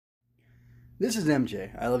This is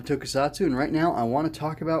MJ. I love Tokusatsu, and right now I want to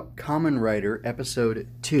talk about Kamen Rider Episode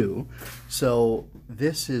 2. So,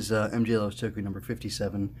 this is MJ Loves Toku number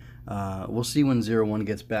 57. We'll see when 01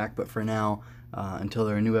 gets back, but for now, until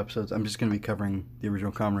there are new episodes, I'm just going to be covering the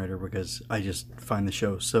original Kamen Rider because I just find the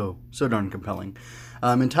show so darn compelling.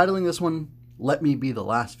 I'm entitling this one, Let Me Be the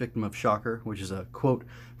Last Victim of Shocker, which is a quote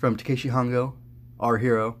from Takeshi Hongo, our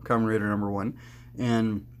hero, Kamen Rider number 1.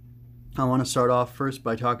 And I want to start off first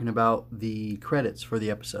by talking about the credits for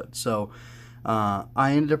the episode. So,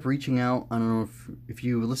 I ended up reaching out. I don't know if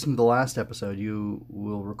you listened to the last episode, you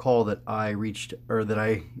will recall that I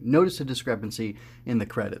noticed a discrepancy in the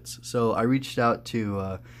credits. So I reached out to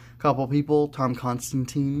a couple people, Tom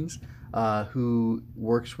Constantines, who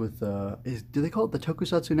works with, do they call it the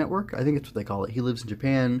Tokusatsu Network? I think it's what they call it. He lives in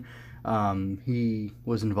Japan. He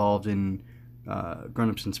was involved in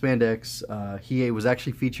Grown-Ups in Spandex. He was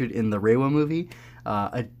actually featured in the Reiwa movie.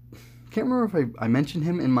 I can't remember if I mentioned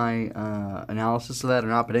him in my analysis of that or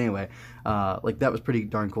not, but anyway, that was pretty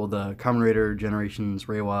darn cool. The Kamen Rider Generations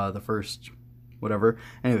Reiwa, the first whatever.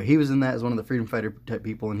 Anyway, he was in that as one of the freedom fighter type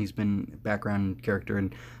people, and he's been background character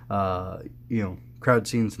in crowd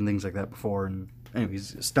scenes and things like that before. And anyway,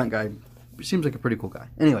 he's a stunt guy. Seems like a pretty cool guy.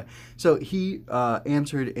 Anyway, so he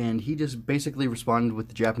answered, and he just basically responded with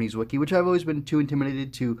the Japanese wiki, which I've always been too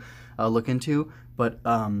intimidated to look into, but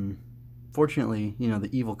fortunately, the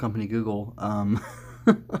evil company Google,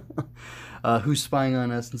 who's spying on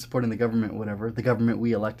us and supporting the government, whatever, the government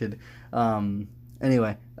we elected,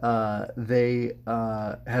 anyway, they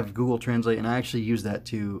have Google Translate, and I actually use that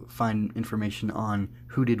to find information on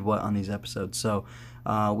who did what on these episodes. So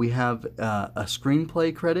we have a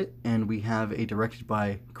screenplay credit, and we have a directed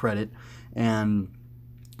by credit, and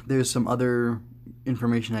there's some other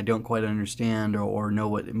information I don't quite understand or know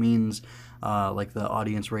what it means, like the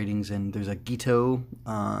audience ratings, and there's a Gito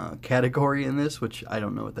category in this, which I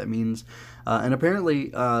don't know what that means. And apparently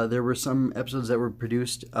there were some episodes that were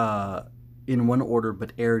produced in one order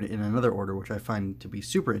but aired in another order, which I find to be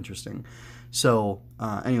super interesting. So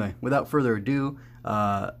anyway, without further ado,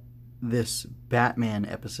 this Batman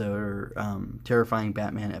episode, or terrifying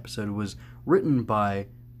Batman episode, was written by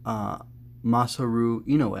Masaru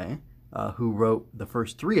Inoue, who wrote the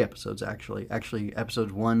first 3 episodes, actually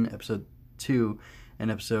episode 1, episode 2, and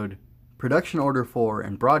episode production order 4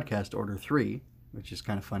 and broadcast order 3, which is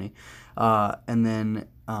kind of funny. And then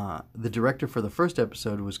the director for the first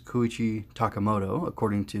episode was Koichi Takamoto,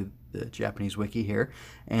 according to the Japanese wiki here,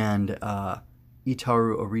 and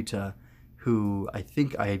Itaru Orita, who I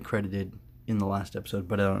think I had credited in the last episode,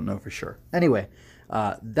 but I don't know for sure. Anyway,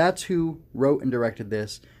 that's who wrote and directed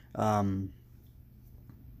this. I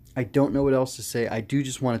don't know what else to say. I do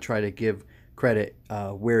just want to try to give credit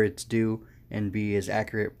where it's due and be as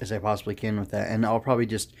accurate as I possibly can with that. And I'll probably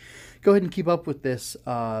just go ahead and keep up with this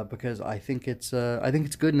because I think it's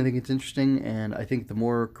good, and I think it's interesting, and I think the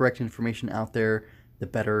more correct information out there, the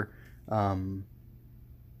better.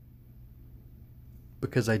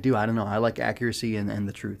 Because I don't know, I like accuracy and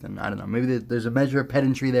the truth, and I don't know, maybe there's a measure of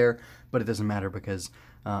pedantry there, but it doesn't matter because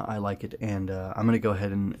I like it, and I'm going to go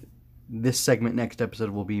ahead and this segment, next episode,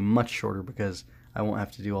 will be much shorter because I won't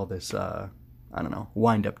have to do all this,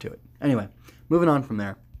 wind up to it. Anyway, moving on from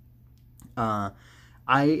there. I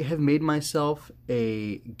have made myself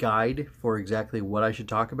a guide for exactly what I should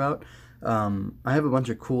talk about. I have a bunch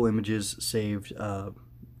of cool images saved. I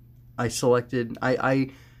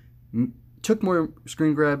took more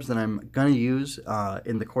screen grabs than I'm going to use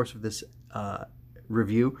in the course of this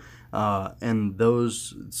review, and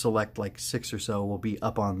those select 6 or so will be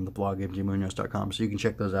up on the blog mjmunoz.com, so you can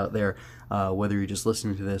check those out there, whether you're just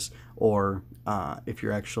listening to this or if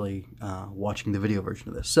you're actually watching the video version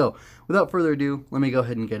of this. So without further ado, let me go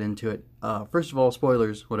ahead and get into it. First of all,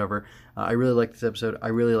 spoilers, whatever. I really like this episode. I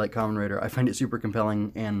really like Kamen Rider. I find it super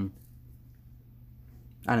compelling, and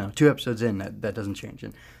I don't know, 2 episodes in, that doesn't change.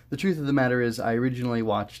 And the truth of the matter is, I originally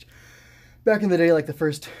watched, back in the day, the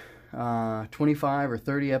first 25 or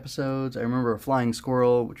 30 episodes. I remember a flying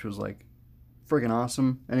squirrel, which was friggin'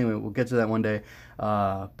 awesome. Anyway, we'll get to that one day.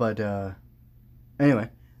 Anyway,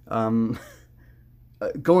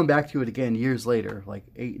 going back to it again years later,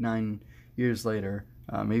 8, 9 years later,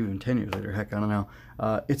 maybe even 10 years later, heck, I don't know.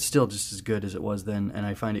 It's still just as good as it was then, and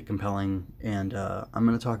I find it compelling, and I'm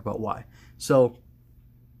going to talk about why. So,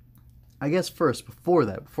 I guess first, before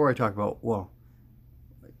I talk about,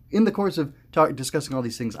 in the course of discussing all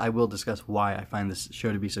these things, I will discuss why I find this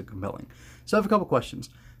show to be so compelling. So I have a couple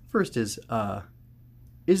questions. First is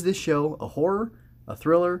this show a horror, a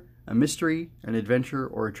thriller, a mystery, an adventure,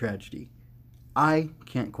 or a tragedy? I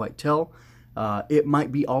can't quite tell. It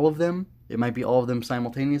might be all of them. It might be all of them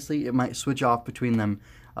simultaneously. It might switch off between them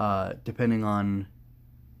depending on...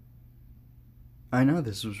 I know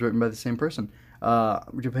this was written by the same person.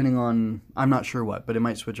 Depending on... I'm not sure what, but it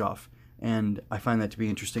might switch off. And I find that to be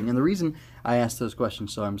interesting. And the reason I asked those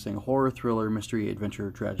questions, so I'm saying horror, thriller, mystery,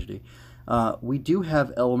 adventure, tragedy. We do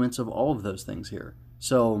have elements of all of those things here.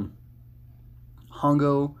 So,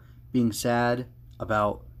 Hongo being sad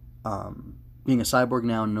about being a cyborg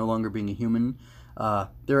now and no longer being a human,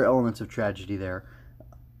 there are elements of tragedy there.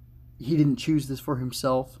 He didn't choose this for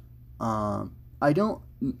himself. To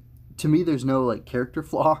me, there's no like character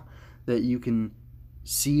flaw that you can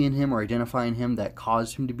see in him or identify in him that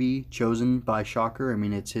caused him to be chosen by Shocker. I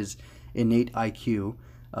mean, it's his innate IQ,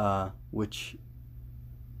 which,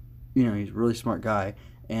 you know, he's a really smart guy,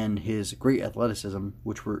 and his great athleticism,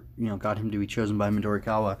 which got him to be chosen by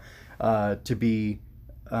Midorikawa to be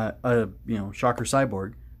a Shocker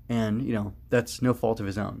cyborg, and that's no fault of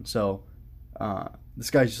his own. So this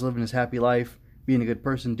guy's just living his happy life, being a good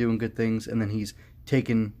person, doing good things, and then he's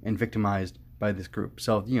taken and victimized by this group.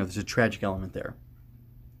 So there's a tragic element there.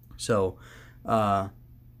 So,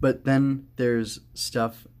 but then there's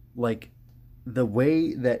stuff like the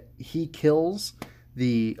way that he kills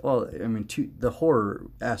the horror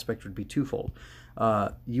aspect would be twofold.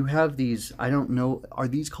 You have these, I don't know, are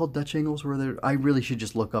these called Dutch angles? I really should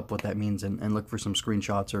just look up what that means and look for some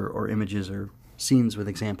screenshots or images or scenes with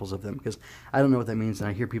examples of them, because I don't know what that means, and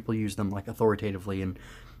I hear people use them like authoritatively, and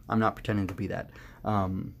I'm not pretending to be that.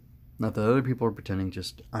 Not that other people are pretending,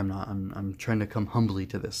 just I'm not. I'm trying to come humbly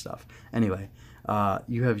to this stuff. Anyway,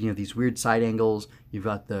 you have these weird side angles. You've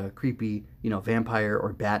got the creepy vampire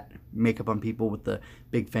or bat makeup on people with the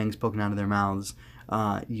big fangs poking out of their mouths.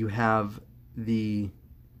 You have the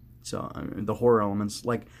horror elements,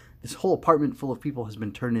 like this whole apartment full of people has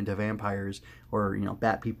been turned into vampires or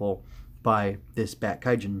bat people by this bat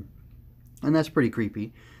kaijin, and that's pretty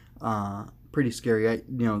creepy. Pretty scary.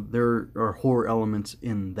 There are horror elements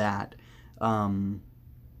in that. Let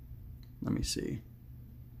me see.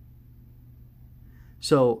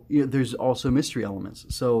 So there's also mystery elements.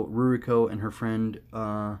 So Ruriko and her friend,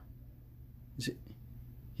 is it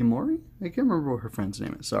Himori? I can't remember what her friend's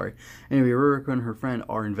name is. Sorry. Anyway, Ruriko and her friend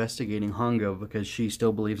are investigating Hongo because she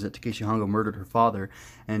still believes that Takeshi Hongo murdered her father,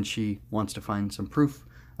 and she wants to find some proof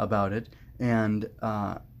about it. And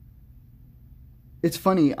it's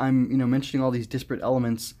funny, I'm mentioning all these disparate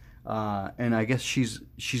elements, and I guess she's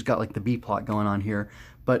got like the B plot going on here,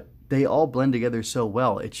 but they all blend together so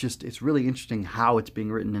well. It's really interesting how it's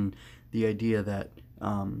being written, and the idea that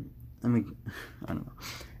I don't know,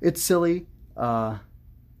 it's silly. No,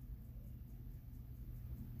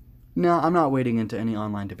 I'm not wading into any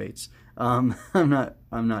online debates. I'm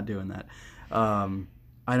not doing that.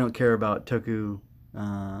 I don't care about toku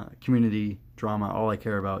community drama. All I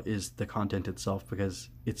care about is the content itself, because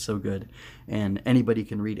it's so good, and anybody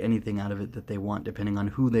can read anything out of it that they want depending on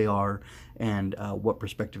who they are and what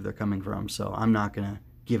perspective they're coming from. So I'm not gonna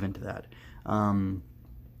give into that.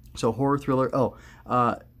 So horror, thriller.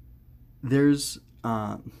 There's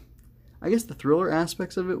I guess the thriller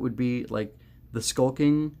aspects of it would be like the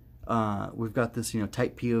skulking. We've got this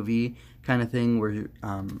tight POV kind of thing where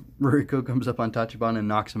Ruriko comes up on Tachibana and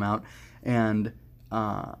knocks him out, and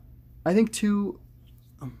I think too,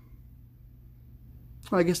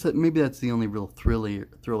 I guess that maybe that's the only real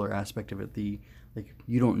thriller aspect of it.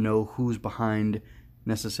 You don't know who's behind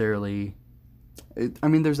necessarily.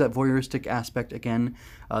 There's that voyeuristic aspect again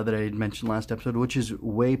that I had mentioned last episode, which is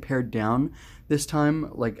way pared down this time.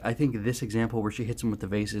 Like, I think this example where she hits him with the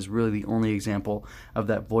vase is really the only example of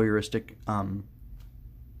that voyeuristic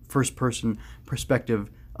first-person perspective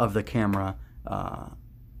of the camera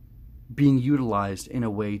being utilized in a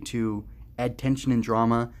way to add tension and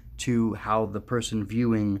drama to how the person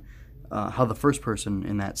viewing, how the first person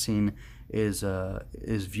in that scene is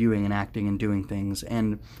viewing and acting and doing things.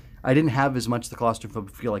 And I didn't have as much the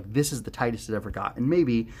claustrophobic feel like this is the tightest it ever got. And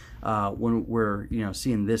maybe when we're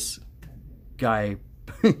seeing this guy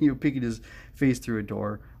peeking his face through a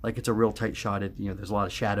door, like it's a real tight shot. There's a lot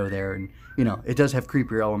of shadow there, and it does have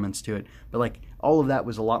creepier elements to it. But like all of that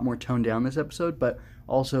was a lot more toned down this episode. But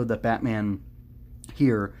also the Batman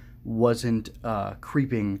here wasn't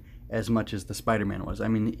creeping as much as the Spider-Man was.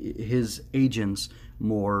 His agents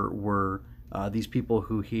more were these people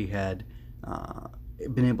who he had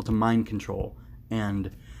been able to mind control. And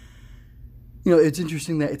it's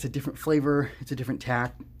interesting that it's a different flavor, it's a different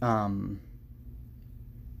tact, and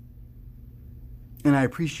I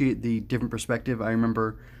appreciate the different perspective. I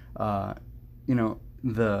remember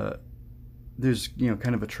there's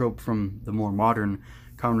kind of a trope from the more modern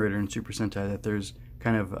Kamen Rider and Super Sentai that there's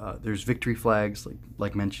kind of there's victory flags,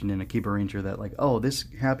 like mentioned in Akiba Ranger, that like, oh, this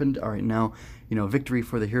happened, all right, now, you know, victory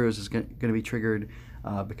for the heroes is going to be triggered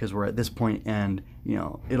because we're at this point, and, you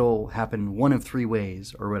know, it'll happen one of 3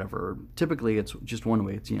 ways or whatever. Typically it's just one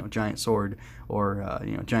way. It's, you know, giant sword or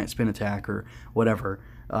you know, giant spin attack or whatever.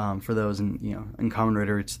 For those, and, you know, in Kamen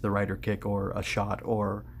Rider it's the rider kick or a shot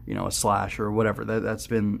or, you know, a slash or whatever. That's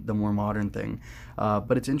been the more modern thing.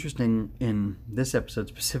 But it's interesting in this episode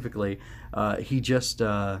specifically, he just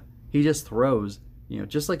throws, you know,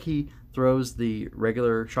 just like he throws the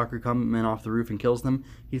regular Shocker Kamen off the roof and kills them,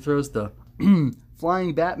 he throws the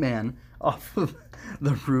flying Batman off of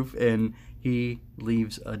the roof, and he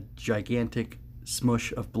leaves a gigantic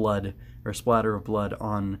smush of blood or splatter of blood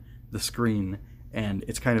on the screen, and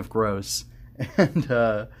it's kind of gross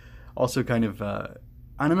and also kind of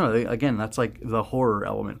I don't know, again, that's like the horror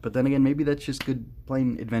element, but then again, maybe that's just good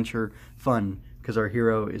plain adventure fun because our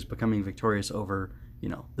hero is becoming victorious over, you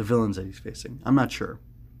know, the villains that he's facing. I'm not sure,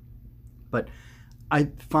 but I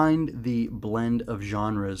find the blend of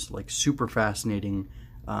genres like super fascinating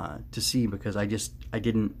to see, because I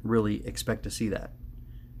didn't really expect to see that.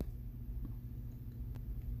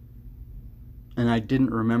 And I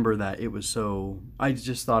didn't remember that it was so... I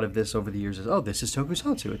just thought of this over the years as, oh, this is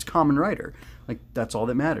tokusatsu, it's Kamen Rider. Like, that's all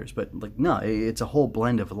that matters. But, like, no, it's a whole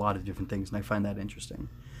blend of a lot of different things, and I find that interesting.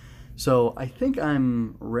 So I think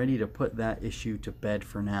I'm ready to put that issue to bed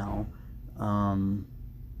for now.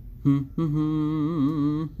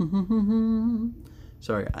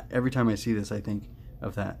 Sorry, every time I see this, I think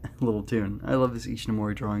of that little tune. I love this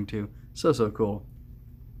Ishinomori drawing, too. So cool.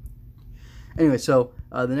 Anyway, so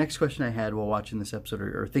the next question I had while watching this episode,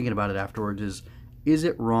 or thinking about it afterwards, is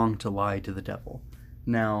it wrong to lie to the devil?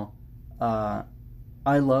 Now, I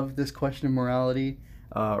love this question of morality.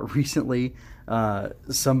 Recently,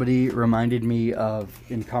 somebody reminded me of,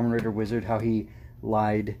 in Kamen Rider Wizard, how he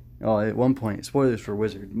lied, at one point, spoilers for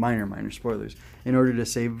Wizard, minor spoilers, in order to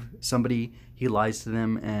save somebody, he lies to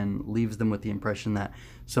them and leaves them with the impression that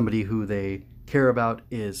somebody who they care about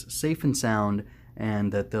is safe and sound,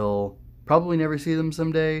 and that they'll probably never see them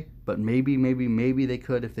someday, but maybe they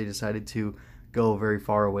could if they decided to go very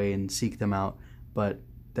far away and seek them out. But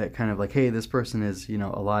that kind of like, hey, this person is, you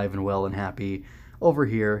know, alive and well and happy over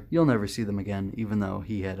here. You'll never see them again, even though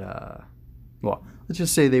he had, well, let's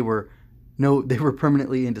just say they were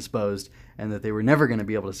permanently indisposed, and that they were never going to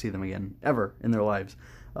be able to see them again, ever in their lives,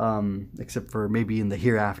 except for maybe in the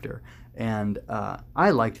hereafter. And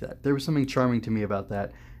I liked that. There was something charming to me about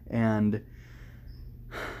that, and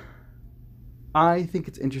I think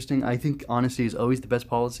it's interesting. I think honesty is always the best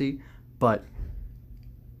policy, but,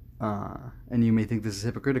 and you may think this is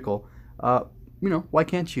hypocritical, you know, why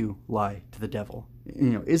can't you lie to the devil?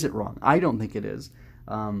 You know, is it wrong? I don't think it is.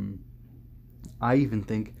 I even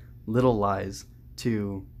think little lies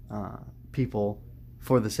to people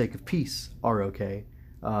for the sake of peace are okay,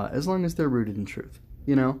 as long as they're rooted in truth,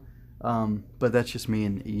 you know? But that's just me,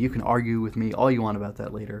 and you can argue with me all you want about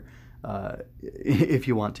that later, if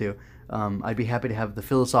you want to. I'd be happy to have the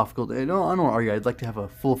philosophical... No, I don't want to argue. I'd like to have a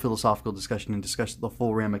full philosophical discussion and discuss the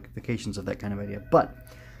full ramifications of that kind of idea. But,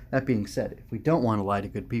 that being said, if we don't want to lie to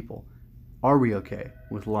good people, are we okay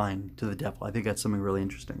with lying to the devil? I think that's something really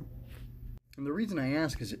interesting. And the reason I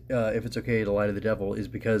ask is if it's okay to lie to the devil is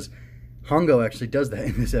because Hongo actually does that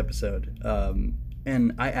in this episode.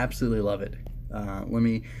 And I absolutely love it. Let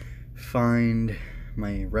me find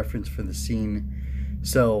my reference for the scene.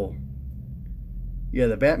 So... yeah,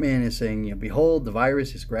 the Batman is saying, you know, behold, the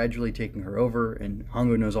virus is gradually taking her over, and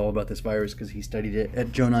Hongo knows all about this virus because he studied it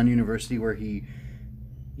at Jonan University, where he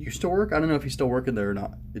used to work. I don't know if he's still working there or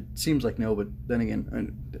not. It seems like no, but then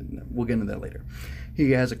again, we'll get into that later.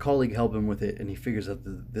 He has a colleague help him with it, and he figures out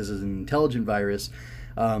that this is an intelligent virus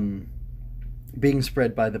being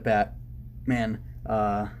spread by the Batman,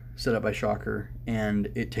 set up by Shocker, and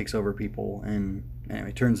it takes over people, and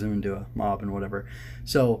anyway, turns them into a mob and whatever.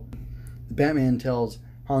 So... Batman tells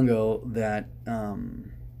Hongo that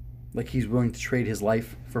like he's willing to trade his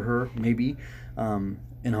life for her, maybe. And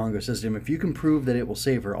Hongo says to him, if you can prove that it will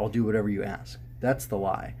save her, I'll do whatever you ask. That's the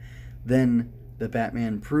lie. Then the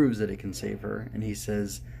Batman proves that it can save her, and he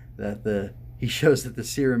says that he shows that the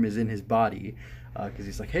serum is in his body, because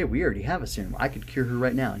he's like, hey, we already have a serum. I could cure her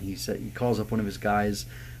right now. And he calls up one of his guys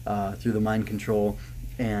through the mind control,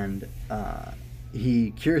 and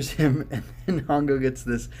he cures him, and then Hongo gets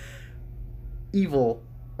this evil,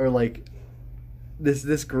 or like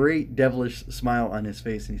this great devilish smile on his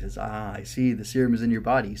face, and he says, I see, the serum is in your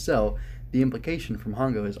body. So the implication from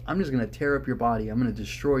Hongo is, I'm just going to tear up your body, I'm going to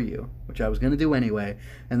destroy you, which I was going to do anyway,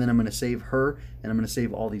 and then I'm going to save her, and I'm going to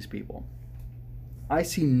save all these people. I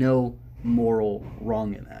see no moral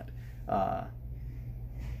wrong in that.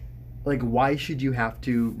 Like, why should you have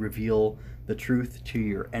to reveal the truth to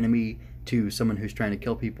your enemy, to someone who's trying to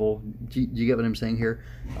kill people? Do you get what I'm saying here?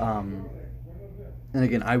 And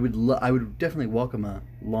again, I would definitely welcome a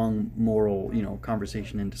long moral,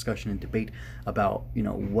 conversation and discussion and debate about,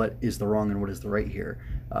 what is the wrong and what is the right here.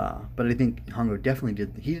 But I think Hongo definitely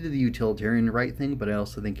did the utilitarian right thing, but I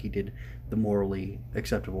also think he did the morally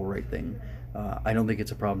acceptable right thing. I don't think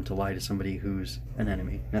it's a problem to lie to somebody who's an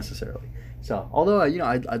enemy necessarily. So, although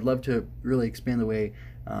I'd love to really expand the way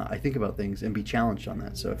I think about things and be challenged on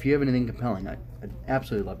that. So, if you have anything compelling, I'd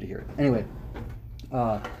absolutely love to hear it. Anyway,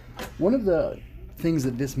 one of the things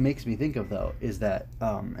that this makes me think of, though, is that,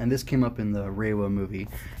 and this came up in the Reiwa movie,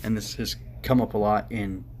 and this has come up a lot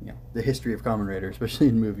in the history of Kamen Rider, especially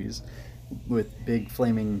in movies with big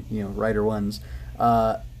flaming Rider ones.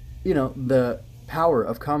 The power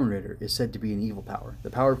of Kamen Rider is said to be an evil power. The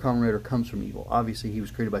power of Kamen Rider comes from evil. Obviously, he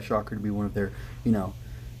was created by Shocker to be one of their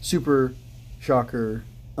super Shocker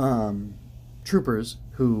troopers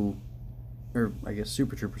who, or I guess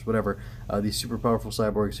super troopers, whatever, these super powerful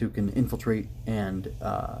cyborgs who can infiltrate and,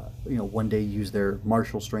 one day use their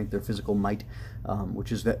martial strength, their physical might,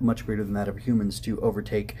 which is much greater than that of humans, to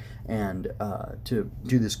overtake and to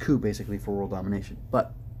do this coup, basically, for world domination.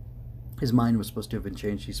 But his mind was supposed to have been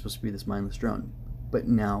changed. He's supposed to be this mindless drone. But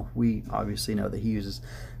now we obviously know that he uses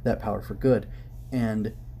that power for good.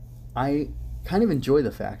 And I kind of enjoy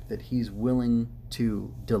the fact that he's willing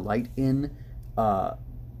to delight in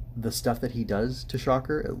the stuff that he does to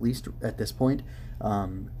Shocker, at least at this point.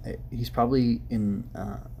 He's probably in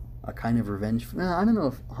a kind of revenge. I don't know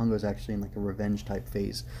if Hongo's actually in like a revenge type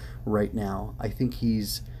phase right now. I think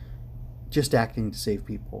he's just acting to save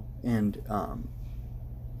people. And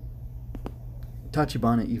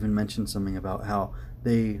Tachibana even mentioned something about how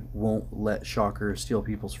they won't let Shocker steal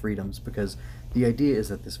people's freedoms, because the idea is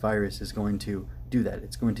that this virus is going to do that.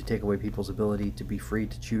 It's going to take away people's ability to be free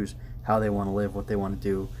to choose how they want to live, what they want to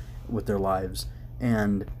do with their lives.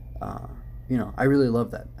 And I really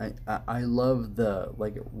love that. I love the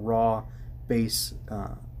raw base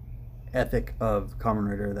ethic of Kamen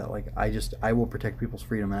Rider, that I will protect people's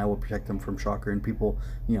freedom, and I will protect them from Shocker. And people,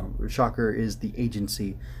 Shocker is the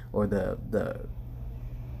agency or the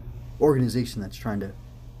organization that's trying to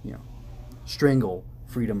strangle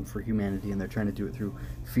freedom for humanity, and they're trying to do it through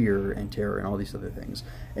fear and terror and all these other things.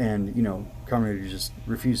 And Kamen Rider just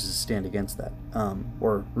refuses to stand against that,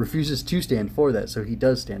 or refuses to stand for that, so he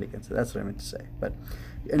does stand against it. That's what I meant to say. But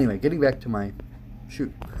anyway, getting back to my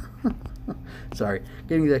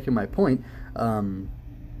getting back to my point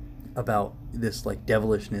about this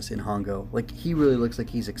devilishness in Hongo. He really looks like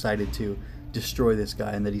he's excited to destroy this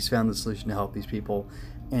guy, and that he's found the solution to help these people.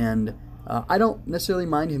 And I don't necessarily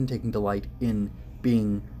mind him taking delight in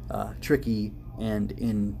being tricky and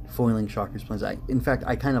in foiling Shocker's plans. In fact,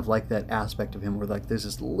 I kind of like that aspect of him where there's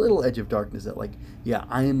this little edge of darkness that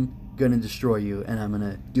I am going to destroy you, and I'm going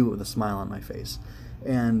to do it with a smile on my face.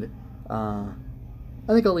 And I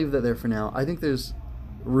think I'll leave that there for now. I think there's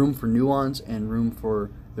room for nuance and room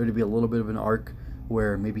for there to be a little bit of an arc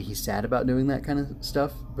where maybe he's sad about doing that kind of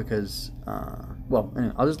stuff, because,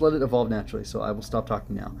 anyway, I'll just let it evolve naturally, so I will stop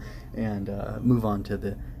talking now and move on to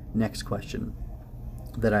the next question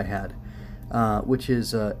that I had, which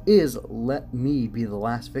is "Let me be the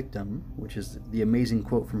last victim," which is the amazing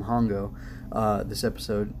quote from Hongo this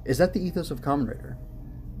episode. Is that the ethos of Kamen Rider?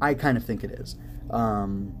 I kind of think it is.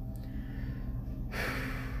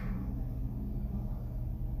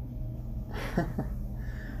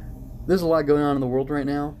 There's a lot going on in the world right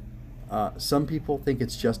now. Some people think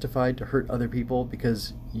it's justified to hurt other people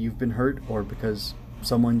because you've been hurt, or because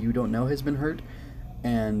someone you don't know has been hurt.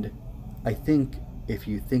 And I think if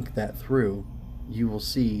you think that through, you will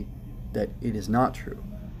see that it is not true.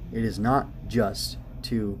 It is not just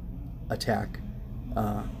to attack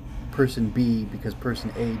person B because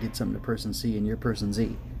person A did something to person C and you're person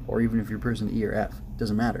Z, or even if you're person E or F,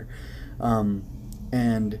 doesn't matter.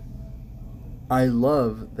 And I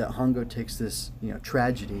love that Hongo takes this,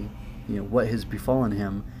 tragedy, what has befallen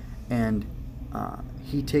him, and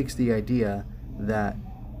he takes the idea that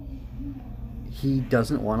he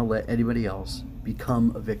doesn't want to let anybody else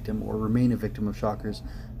become a victim or remain a victim of Shocker's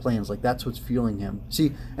plans. That's what's fueling him.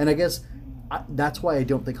 See, and I guess that's why I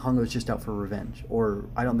don't think Hongo's just out for revenge, or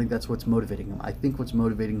I don't think that's what's motivating him. I think what's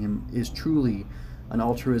motivating him is truly an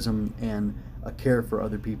altruism and a care for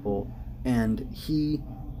other people, and he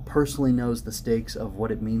personally knows the stakes of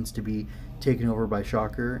what it means to be taken over by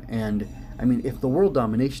Shocker. And I mean, if the world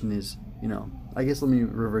domination is, I guess let me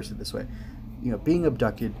reverse it this way, being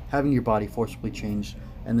abducted, having your body forcibly changed,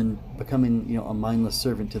 and then becoming, a mindless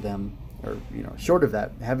servant to them, or short of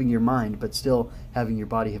that, having your mind but still having your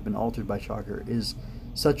body have been altered by Shocker is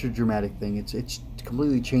such a dramatic thing. It's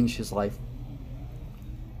completely changed his life.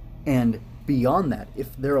 And beyond that,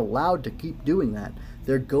 if they're allowed to keep doing that,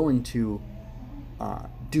 they're going to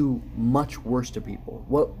do much worse to people.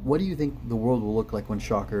 What do you think the world will look like when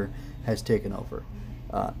Shocker has taken over?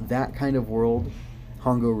 That kind of world,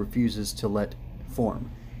 Hongo refuses to let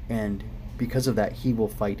form, and because of that, he will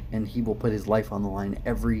fight and he will put his life on the line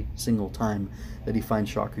every single time that he finds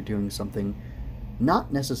Shocker doing something,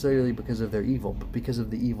 not necessarily because of their evil, but because of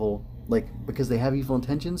the evil, like because they have evil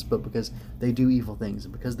intentions, but because they do evil things,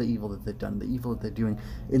 and because the evil that they've done, the evil that they're doing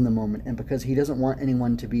in the moment, and because he doesn't want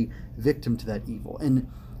anyone to be victim to that evil. And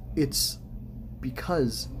it's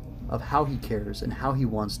because of how he cares and how he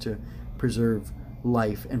wants to preserve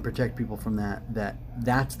life and protect people from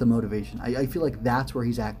that's the motivation. I feel like that's where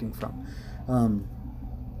he's acting from.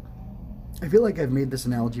 I feel like I've made this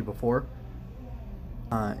analogy before.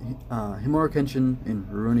 Himura Kenshin in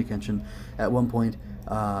Rurouni Kenshin at one point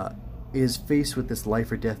is faced with this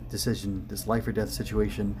life or death decision, this life or death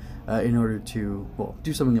situation, in order to, well,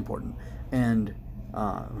 do something important. And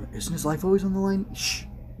isn't his life always on the line? Shh.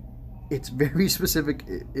 It's very specific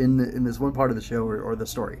in this one part of the show or the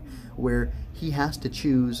story where he has to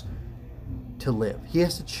choose to live. He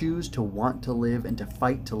has to choose to want to live and to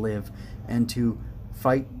fight to live and to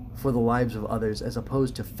fight for the lives of others as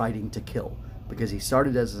opposed to fighting to kill. Because he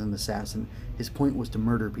started as an assassin, his point was to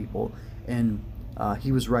murder people, and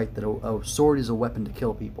he was right that a sword is a weapon to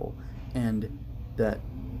kill people, and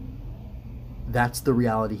that's the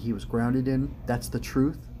reality he was grounded in. That's the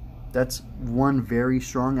truth. That's one very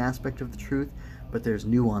strong aspect of the truth, but there's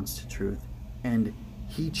nuance to truth, and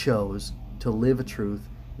he chose to live a truth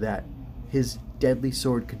that his deadly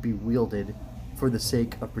sword could be wielded for the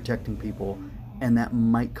sake of protecting people, and that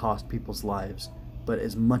might cost people's lives, but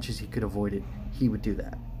as much as he could avoid it, he would do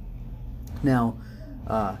that. Now,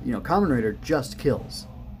 Kamen Rider just kills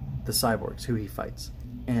the cyborgs who he fights,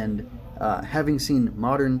 and having seen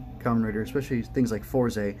modern Kamen Rider, especially things like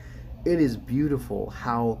Forze, it is beautiful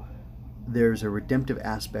how there's a redemptive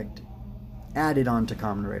aspect added on to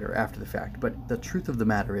Kamen Rider after the fact. But the truth of the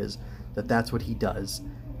matter is that that's what he does,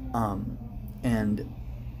 and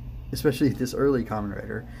especially this early Kamen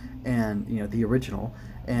Rider, and the original,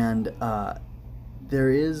 and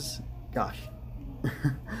there is, gosh,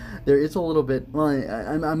 there is a little bit. Well,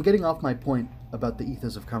 I'm getting off my point about the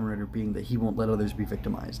ethos of Kamen Rider being that he won't let others be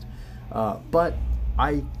victimized, but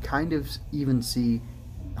I kind of even see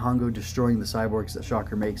Hongo destroying the cyborgs that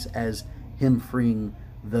Shocker makes as him freeing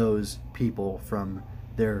those people from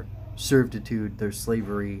their servitude, their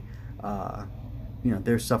slavery,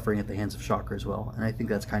 their suffering at the hands of Shocker as well. And I think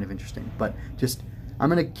that's kind of interesting. But I'm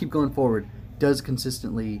going to keep going forward. Does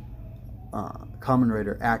consistently Kamen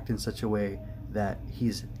Rider act in such a way that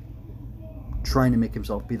he's trying to make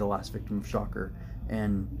himself be the last victim of Shocker?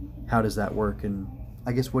 And how does that work? And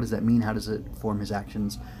I guess what does that mean? How does it form his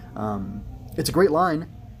actions? It's a great line,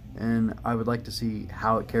 and I would like to see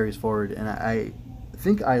how it carries forward. And I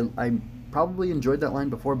think I probably enjoyed that line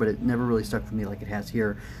before, but it never really stuck for me like it has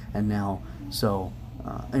here and now. So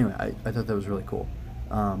anyway, I thought that was really cool.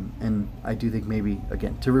 And I do think maybe,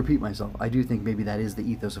 again, to repeat myself, I do think maybe that is the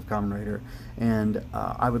ethos of Kamen Rider, and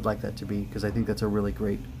I would like that to be, because I think that's a really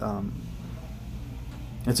great,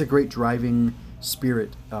 it's a great driving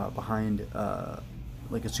spirit behind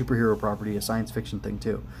like a superhero property, a science fiction thing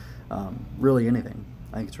too. Really anything.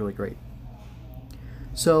 I think it's really great.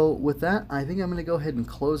 So with that, I think I'm going to go ahead and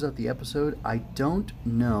close out the episode. I don't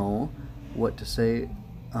know what to say.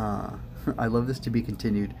 I love this to be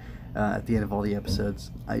continued at the end of all the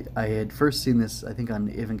episodes. I had first seen this, I think, on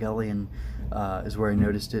Evangelion is where I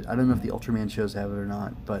noticed it. I don't know if the Ultraman shows have it or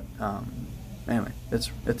not, but anyway,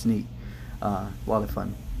 that's neat. A lot of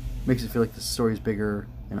fun. Makes it feel like the story's bigger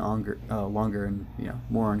and longer and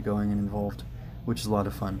more ongoing and involved, which is a lot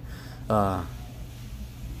of fun.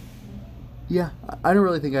 Yeah, I don't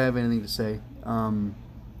really think I have anything to say.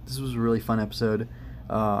 This was a really fun episode.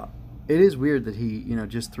 It is weird that he,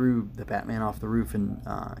 just threw the Batman off the roof, and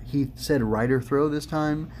he said Rider throw this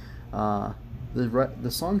time. The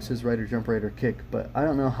song says Rider Jump, Rider Kick, but I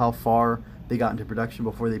don't know how far they got into production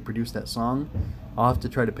before they produced that song. I'll have to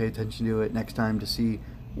try to pay attention to it next time to see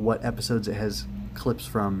what episodes it has clips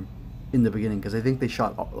from in the beginning, because I think they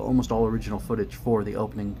shot almost all original footage for the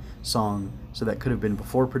opening song, so that could have been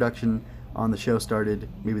before production on the show started.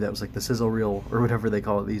 Maybe that was like the sizzle reel or whatever they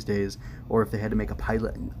call it these days, or if they had to make a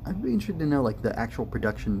pilot. I'd be interested to know like the actual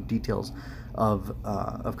production details of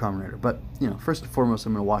Kamen Rider. But first and foremost,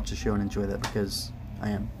 I'm going to watch the show and enjoy that, because I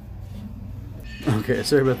am. Okay,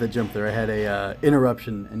 sorry about the jump there. I had a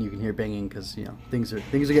interruption, and you can hear banging because things are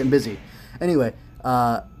getting busy. Anyway,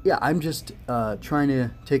 yeah, I'm just trying to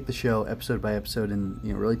take the show episode by episode and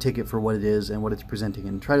really take it for what it is and what it's presenting,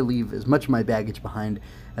 and try to leave as much of my baggage behind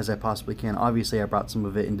as I possibly can. Obviously, I brought some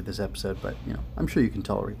of it into this episode, but I'm sure you can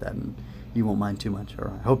tolerate that, and you won't mind too much, or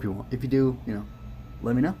I hope you won't. If you do,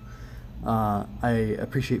 let me know. I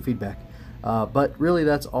appreciate feedback. But really,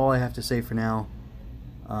 that's all I have to say for now.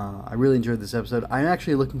 I really enjoyed this episode. I'm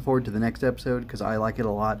actually looking forward to the next episode because I like it a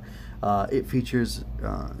lot. It features,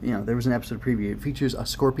 there was an episode preview. It features a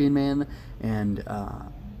Scorpion Man, and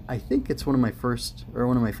I think it's one of my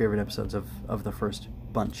favorite episodes of the first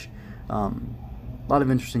bunch. A lot of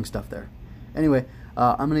interesting stuff there. Anyway,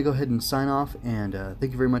 I'm going to go ahead and sign off, and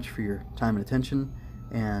thank you very much for your time and attention.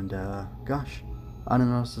 And gosh, I don't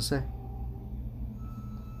know what else to say.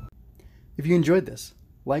 If you enjoyed this,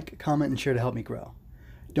 like, comment, and share to help me grow.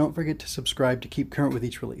 Don't forget to subscribe to keep current with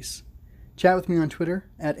each release. Chat with me on Twitter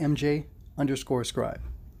at MJ_scribe.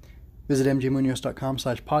 Visit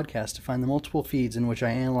mjmunoz.com/podcast to find the multiple feeds in which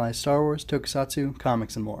I analyze Star Wars, tokusatsu,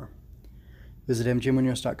 comics, and more. Visit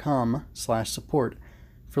mjmunoz.com/support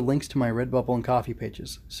for links to my Redbubble and Coffee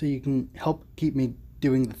pages so you can help keep me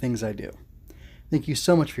doing the things I do. Thank you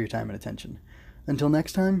so much for your time and attention. Until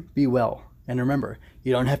next time, be well, and remember,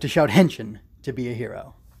 you don't have to shout Henshin to be a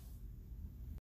hero.